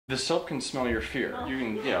The soap can smell your fear. You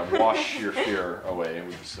can, wash your fear away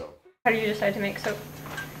with the soap. How do you decide to make soap?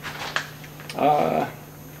 I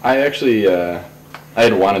actually, I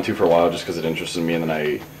had wanted to for a while just because it interested me, and then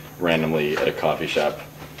I randomly at a coffee shop,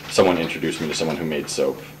 someone introduced me to someone who made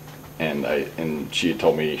soap, and she had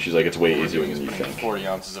told me, she's like, it's way easier than you think. 40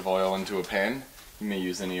 ounces of oil into a pan. You may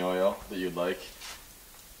use any oil that you'd like.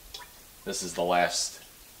 This is the last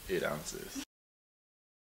 8 ounces.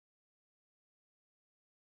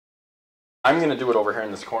 I'm going to do it over here in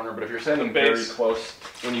this corner, but if you're standing very close,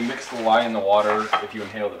 when you mix the lye in the water, if you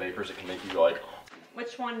inhale the vapors, it can make you go like...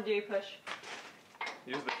 Which one do you push?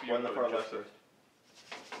 Use the one the far left first.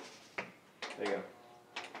 There you go.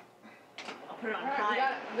 I'll put it on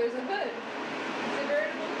high. There's a hood. It's a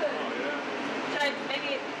veritable hood. Oh, yeah. Should I,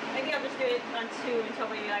 maybe I'll just do it on 2 until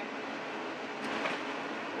we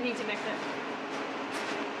need to mix it.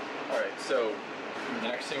 Alright, so the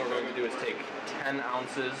next thing we're going to do is take 10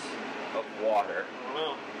 ounces of water. I don't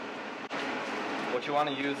know. What you want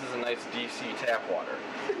to use is a nice DC tap water.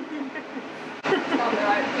 On the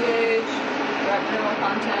right pH, right mineral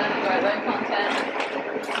content, right lead content.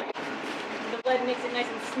 The lead makes it nice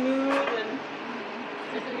and smooth and...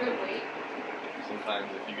 Is it your weight?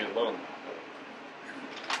 Sometimes if you get lonely.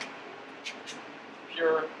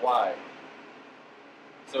 Pure lye.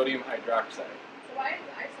 Sodium hydroxide. So why is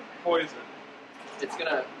ice in there? Poison. It's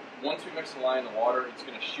gonna, once we mix the lye in the water, it's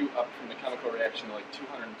gonna shoot up from the chemical reaction to like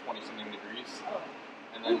 220 something degrees. Oh.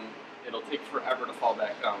 And then it'll take forever to fall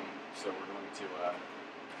back down. So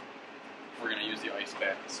we're gonna use the ice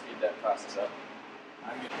bath to speed that process up.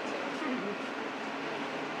 I'm gonna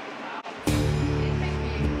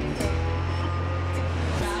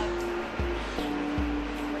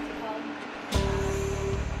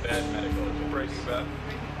bad medical Breaking Bad.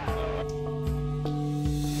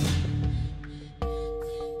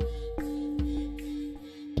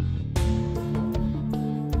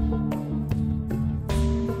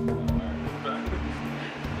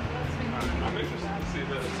 I'm interested to see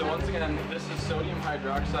this. So once again, this is sodium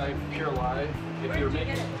hydroxide, pure lye. If you're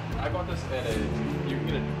making, I bought this at you can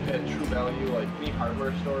get it at True Value, like any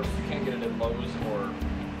hardware store. You can't get it at Lowe's or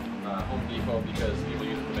Home Depot because people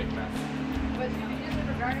use it to make meth. But you can use it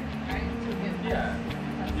for gardening, right? Yeah,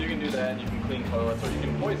 you can do that. You can clean toilets, or you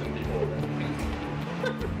can poison people with it. So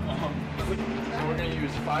we're gonna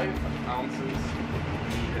use 5 ounces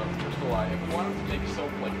of crystal lye. If we wanted to make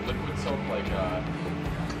soap, like liquid soap, like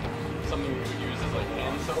something you would use as like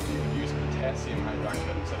hand soap, you would use potassium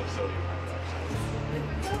hydroxide instead of sodium hydroxide.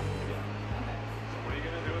 Liquid soap? Yeah. Okay. What are you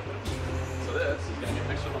going to do with this? So this is going to be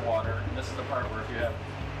mixed with the water, and this is the part where if you have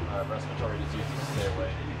respiratory diseases, stay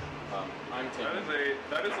away. I'm taking...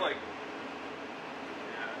 That is like...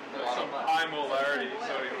 Yeah, that's some high molarity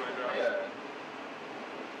sodium hydroxide. Yeah.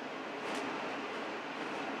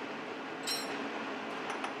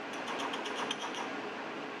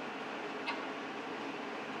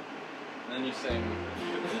 And then you sing,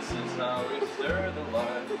 this is how we stir the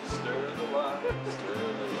lye, stir the lye, stir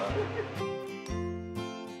the lye.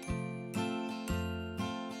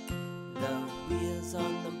 The wheels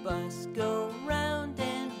on the bus go round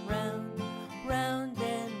and round, round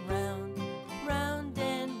and round, round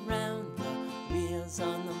and round. The wheels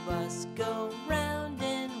on the bus go round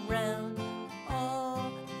and round,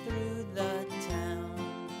 all through the town.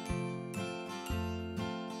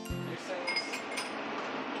 These things,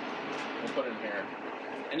 we'll put in here.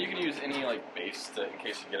 And you can use any like base to, in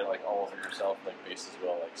case you get it like all over yourself, like bases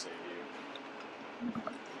will like save you.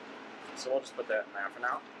 So we'll just put that in there for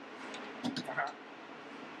now.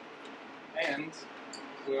 And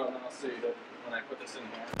I'll see that when I put this in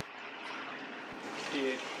here.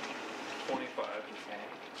 pH 25.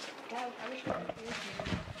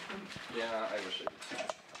 Yeah, I wish I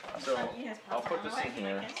could. So I'll put this in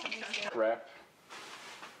here. Wrap.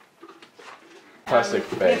 Plastic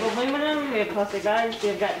We bag. have aluminum, we have plastic bags,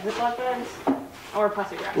 we've got Ziploc bags, or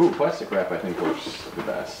plastic wrap. Ooh, plastic wrap I think works the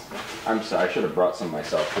best. I'm sorry, I should have brought some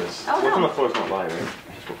myself because Oh, What's on no. the floor is not lye, right?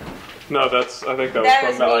 No, that's, I think that That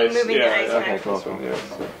was was from me the ice. moving the Yeah, ice yeah. back. Okay, cool.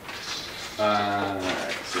 Yeah.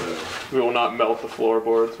 alright, so We will not melt the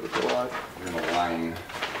floorboards with the lye. we're gonna line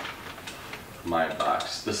my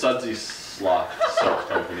box. The Sudsy Sloth Soap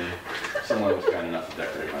Company. Someone was kind enough to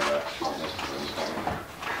decorate my box for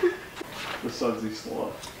me. The Sudsy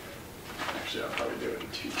Sloth. Actually, I'll probably do it in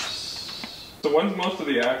 2. So when's most of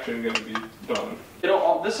the action going to be done?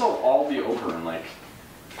 This will all be over in like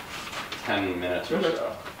 10 minutes or Okay.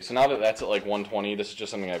 so. So now that that's at like 120, this is just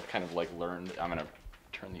something I've kind of like learned. I'm gonna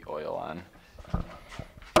turn the oil on.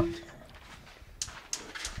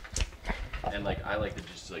 And like I like to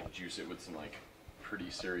just like juice it with some like pretty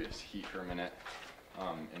serious heat for a minute.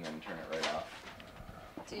 and then turn it right off.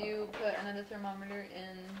 Do you put another thermometer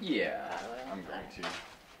in? Yeah, that oil? I'm going to.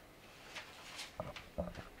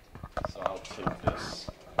 So I'll take this.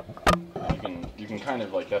 You can kind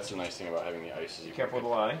of like, that's the nice thing about having the ice is you Careful with the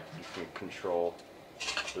lie. you can control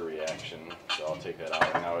the reaction. So I'll take that out.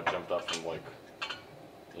 And now it jumped up from like,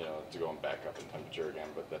 you know, to going back up in temperature again,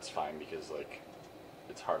 but that's fine because like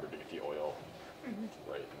it's harder to get the oil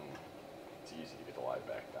right, and it's easy to get the lye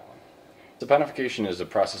back down. Saponification is a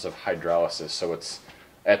process of hydrolysis, so it's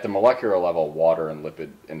at the molecular level, water and lipid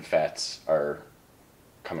and fats are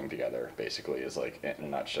coming together, basically, is like in a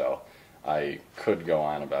nutshell. I could go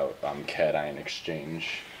on about cation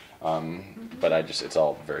exchange, but it's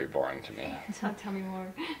all very boring to me. Tell me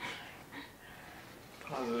more.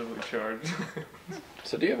 Positively charged.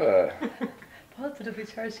 So do you have a... Positively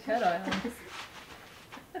charged cations.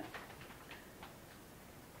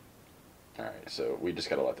 Alright, so we just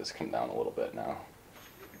gotta let this come down a little bit now.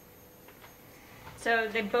 So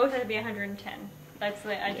they both have to be 110. That's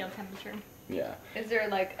the ideal temperature. Yeah. Is there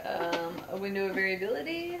like a window of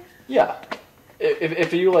variability? Yeah.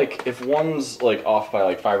 If you like, if one's like off by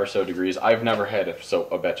like 5 or so degrees, I've never had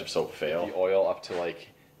a batch of soap fail. The oil up to like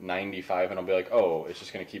 95 and I'll be like, oh, it's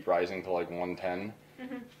just gonna keep rising to like 110.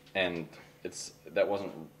 And that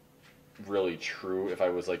wasn't really true. If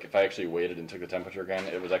I actually waited and took the temperature again,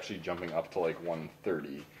 it was actually jumping up to like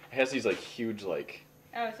 130. It has these like huge like,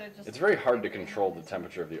 Oh, so it's very hard to control the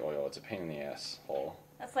temperature of the oil. It's a pain in the ass hole.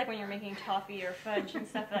 that's like when you're making toffee or fudge and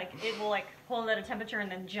stuff. Like it will like hold at a temperature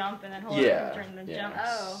and then jump and then hold at a temperature and then jump.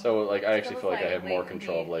 Oh. So like I actually Almost feel like I like have more latent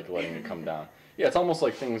control of heat. like letting it come down. Yeah, it's almost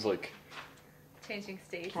like things like Changing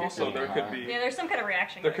states. Also, there could be Yeah, there's some kind of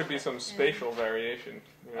reaction. there going could be on. some spatial variation.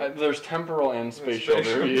 You know? there's temporal and spatial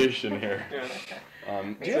spatial. variation here. Yeah.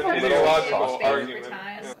 Do It's you have an a little ideological sauce? argument.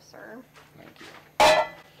 Time. Yeah. Sir. Thank you.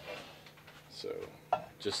 So,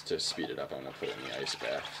 just to speed it up, I'm gonna put it in the ice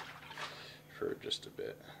bath for just a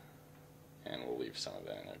bit, and we'll leave some of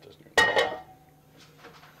that in there. It doesn't even matter.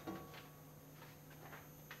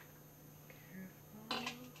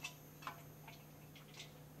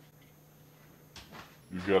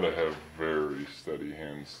 You gotta have very steady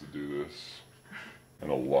hands to do this,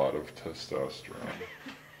 and a lot of testosterone.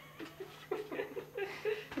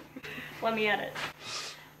 Let me edit.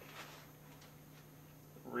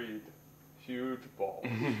 Read. Huge ball.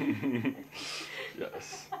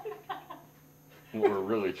 Yes. What we're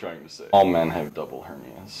really trying to say. All men have double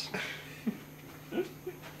hernias.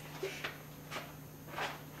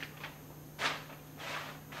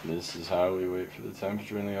 This is how we wait for the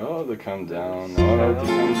temperature and they come down, they come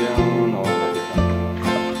down, they come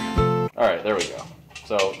down. Alright, there we go.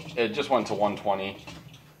 So it just went to 120,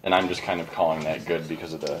 and I'm just kind of calling that good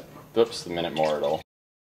because of the minute more it'll.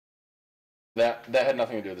 That had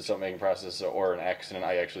nothing to do with the soap making process or an accident.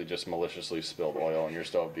 I actually just maliciously spilled oil on your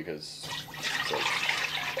stove because it's like,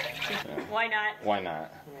 yeah, Why not? why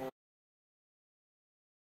not?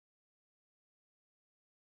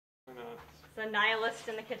 Why not? The nihilist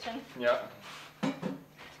in the kitchen. Yeah.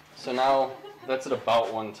 So now that's at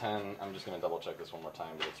about 110. I'm just gonna double check this one more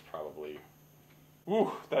time, but it's probably.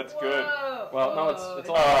 Ooh, that's good. Whoa. Well, no, it's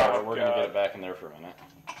all Oh, right. We're gonna get God. it back in there for a minute.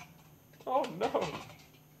 Oh no.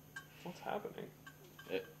 What's happening?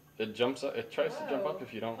 It jumps up. It tries to jump up Whoa.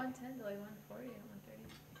 if you don't. 110 to like 140 and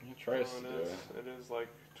 130. It tries to do Oh, it. it is like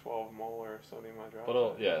 12 molar of sodium hydroxide.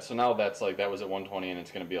 But yeah. So now that's like that was at 120, and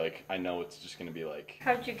it's gonna be like I know it's just gonna be like.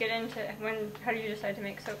 How did you get into how did you decide to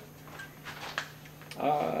make soap?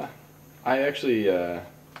 I actually I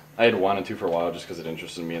had wanted to for a while just because it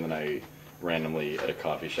interested me, and then I randomly at a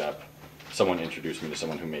coffee shop, someone introduced me to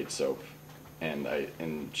someone who made soap, and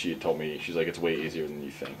she had told me, she's like, it's way easier than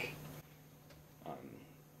you think.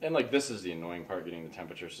 And like this is the annoying part, getting the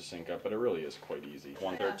temperatures to sync up, but it really is quite easy.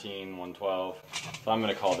 113, 112. So I'm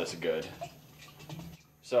gonna call this good.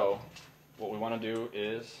 So what we want to do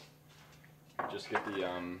is just get the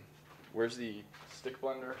where's the stick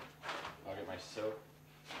blender? I'll get my soap,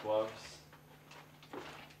 gloves.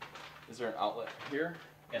 Is there an outlet here?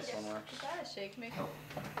 Yes. This one works. Is that a shake maker?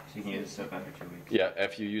 So you can use soap after 2 weeks. Yeah,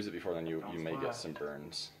 if you use it before, then you may get some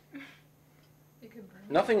burns. You could burn.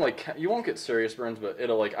 Nothing like, you won't get serious burns, but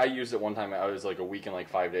it'll like, I used it one time, I was like a week and like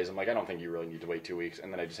 5 days. I'm like, I don't think you really need to wait 2 weeks.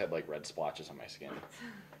 And then I just had like red splotches on my skin.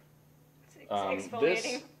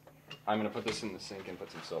 Exfoliating. I'm going to put this in the sink and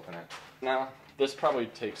put some soap in it. Now, this probably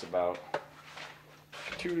takes about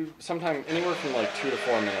sometime anywhere from like 2 to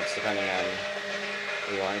 4 minutes, depending on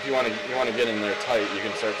what you want. If you want to get in there tight, you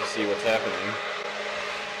can start to see what's happening.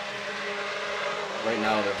 Right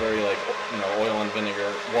now, they're very like, oil and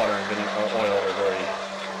vinegar, water and oil are very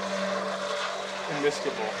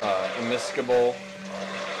Immiscible. immiscible.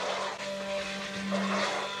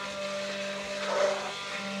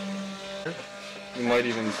 You might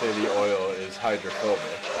even say the oil is hydrophobic.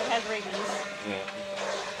 It has rabies. Yeah.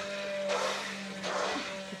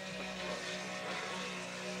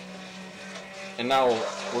 And now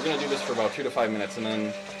we're going to do this for about 2 to 5 minutes, and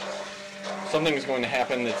then something is going to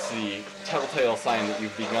happen that's the telltale sign that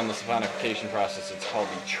you've begun the saponification process. It's called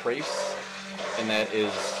the trace, and that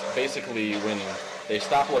is basically when they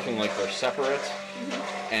stop looking like they're separate,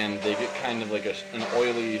 and they get kind of like an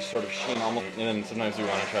oily sort of sheen almost. And then sometimes we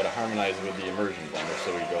want to try to harmonize with the immersion blender,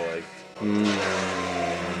 so we go like.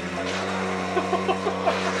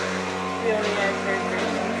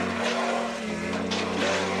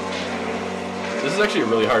 This is actually a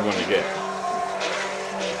really hard one to get.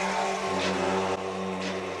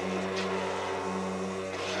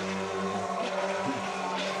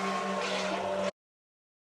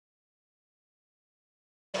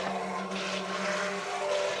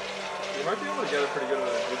 You might be able to get it pretty good with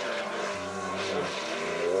a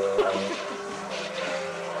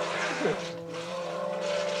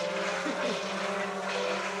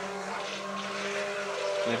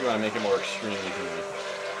And if you want to make it more extreme, you can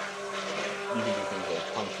do things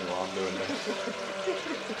like punch me while I'm doing this.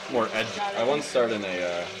 More edgy. I once starred in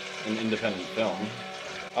an independent film.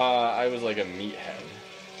 I was like a meathead.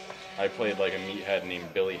 I played like a meathead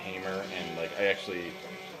named Billy Hamer, and like I actually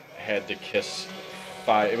had to kiss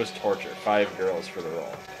 5. It was torture. 5 girls for the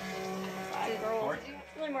role. 5 girls.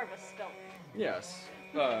 It's really more of a spelt. Yes.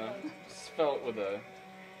 Spelt with a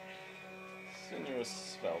sinuous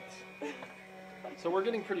spelt. So we're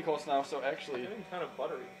getting pretty close now. So actually, getting kind of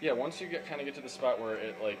buttery. Yeah. Once you get to the spot where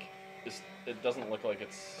it like it doesn't look like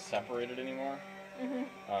it's separated anymore.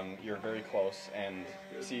 You're very close, and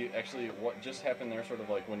see actually what just happened there. Sort of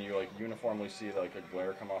like when you like uniformly see like a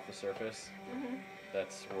glare come off the surface.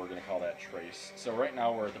 That's what we're gonna call that trace. So right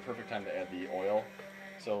now we're at the perfect time to add the oil.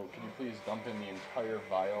 So could you please dump in the entire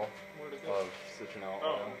vial of citronelle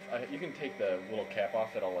oil? You can take the little cap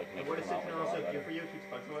off. That'll like make it come out. What is citronelle so good for you? Keeps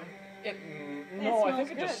bugs away? No, I think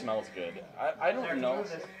it just smells good. I don't know.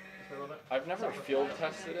 I've never field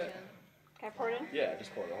tested it. Can I pour it in? Yeah,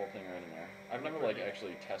 just pour the whole thing right in there. I've never like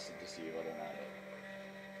actually tested to see whether or not it.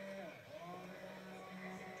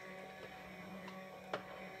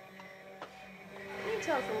 Can you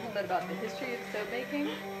tell us a little bit about the history of soap making?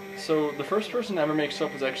 So the first person to ever make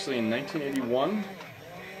soap was actually in 1981.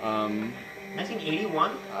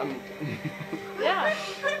 1981? Yeah,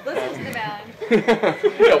 listen to the man.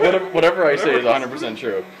 Yeah, whatever I say is 100%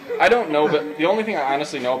 true. I don't know, but the only thing I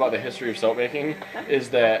honestly know about the history of soap making is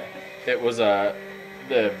that it was the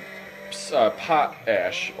pot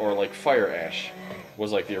ash, or like fire ash,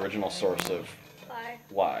 was like the original source of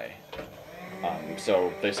lye.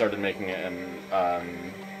 So they started making it in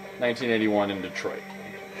 1981 in Detroit.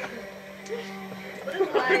 What does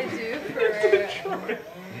lye do for...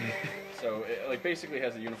 So it like basically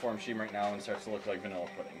has a uniform sheen right now and starts to look like vanilla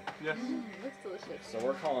pudding. Yes. Looks delicious. So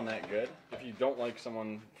we're calling that good. If you don't like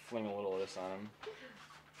someone, fling a little of this on them.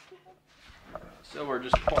 So we're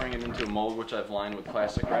just pouring it into a mold which I've lined with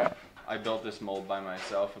plastic wrap. I built this mold by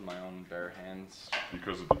myself with my own bare hands.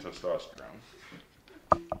 Because of the testosterone.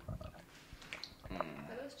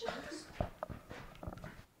 Those chunks.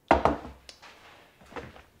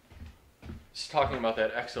 Just talking about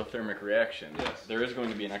that exothermic reaction. Yes. There is going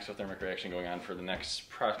to be an exothermic reaction going on for the next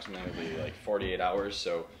approximately like 48 hours.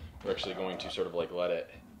 So we're actually going to sort of like let it,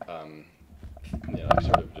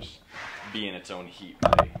 sort of just be in its own heat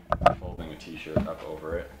by folding a t-shirt up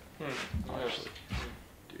over it. I'll actually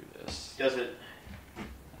do this. Does it? We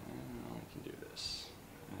can do this.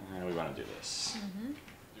 And we want to do this.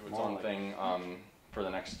 Do its own thing for the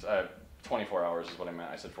next 24 hours is what I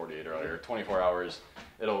meant. I said 48 earlier. 24 hours.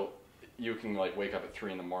 You can like wake up at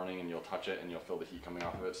 3 in the morning and you'll touch it and you'll feel the heat coming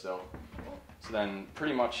off of it still. So then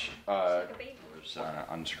pretty much just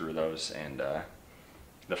unscrew those, and the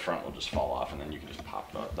front will just fall off, and then you can just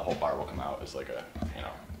pop the whole bar will come out as like a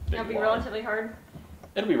big It'll be wad. relatively hard.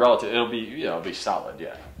 It'll be relative. It'll be solid.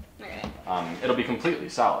 Yeah. Okay. It'll be completely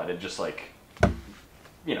solid. It just like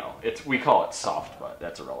we call it soft, but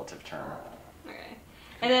that's a relative term. Okay.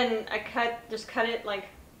 And then just cut it like.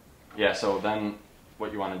 Yeah. So then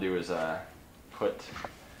what you want to do is put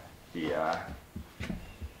it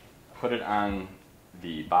on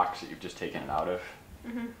the box that you've just taken it out of,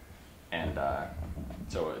 and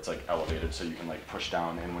so it's like elevated, so you can like push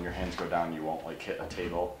down, and when your hands go down, you won't like hit a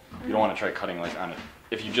table. You don't want to try cutting like on it.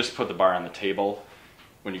 If you just put the bar on the table,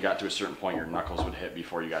 when you got to a certain point, your knuckles would hit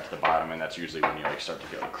before you got to the bottom, and that's usually when you like start to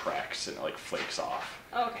get like cracks and it like flakes off.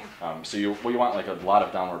 Oh, okay. So you want like a lot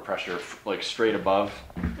of downward pressure, like straight above.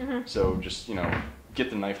 So just get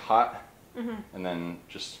the knife hot, and then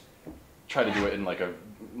just try to do it in like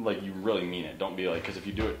you really mean it. Don't be like, because if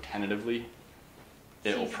you do it tentatively,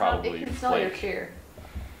 it'll probably It can smell your flake. fear.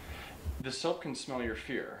 The soap can smell your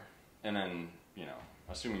fear, and then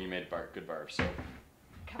assuming you made good bar of soap,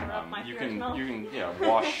 Cover up my you fear can smell.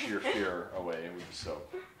 wash your fear away with the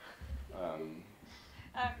soap.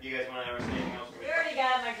 You guys want to ever say anything else? We already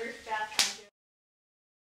got my group bath time too.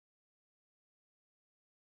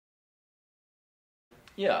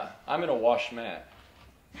 Yeah, I'm gonna wash Matt.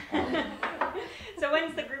 So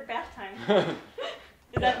when's the group bath time?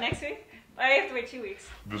 Is that next week? I have to wait 2 weeks.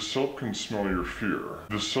 The soap can smell your fear.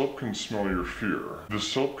 The soap can smell your fear. The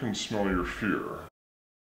soap can smell your fear.